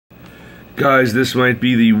Guys, this might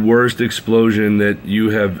be the worst explosion that you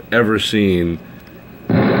have ever seen.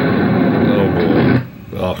 Oh boy.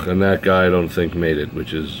 Ugh, and that guy I don't think made it,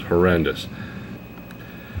 which is horrendous.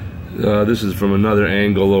 This is from another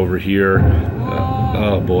angle over here.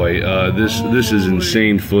 Oh boy, this is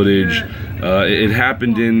insane footage. It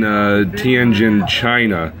happened in Tianjin,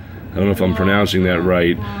 China. I don't know if I'm pronouncing that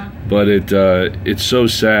right, but it's so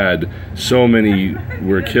sad. So many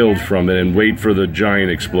were killed from it, and wait for the giant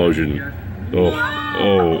explosion. Oh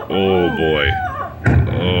boy.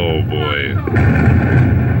 Oh boy.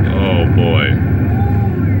 Oh boy.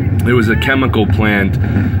 It was a chemical plant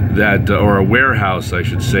that, or a warehouse I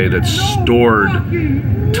should say, that stored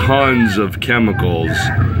tons of chemicals,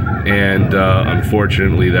 and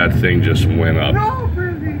unfortunately that thing just went up.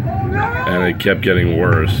 And it kept getting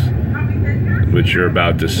worse, which you're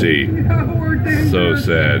about to see. So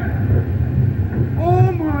sad.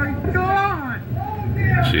 Oh my God!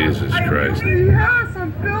 Jesus Christ. Yes,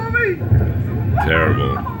 I'm filming!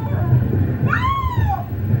 Terrible.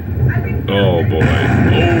 Oh boy.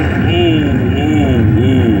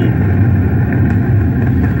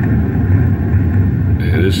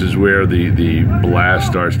 And this is where the blast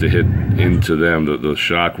starts to hit into them, the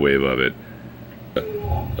shock wave of it.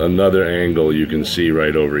 Another angle you can see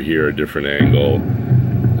right over here, a different angle.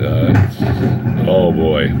 Oh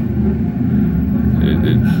boy.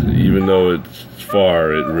 Even though it's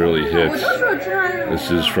far, it really hits. This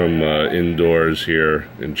is from indoors here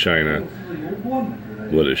in China.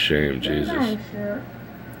 What a shame, Jesus.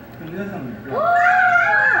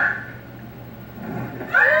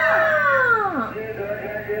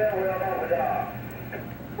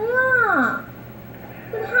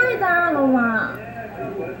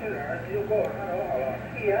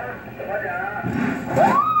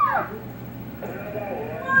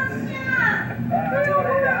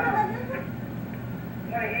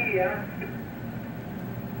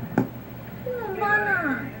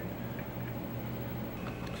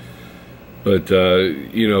 But,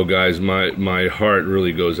 you know, guys, my heart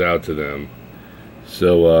really goes out to them.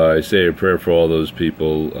 So I say a prayer for all those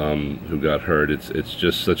people who got hurt. It's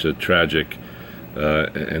just such a tragic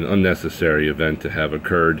and unnecessary event to have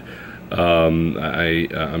occurred.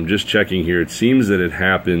 I'm just checking here. It seems that it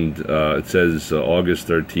happened, it says August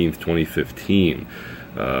 13th, 2015.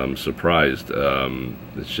 Surprised.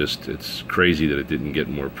 It's crazy that it didn't get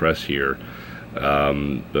more press here.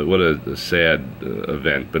 But what a sad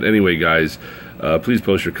event. But anyway, guys, please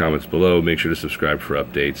post your comments below. Make sure to subscribe for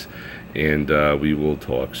updates. And we will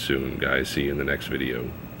talk soon, guys. See you in the next video.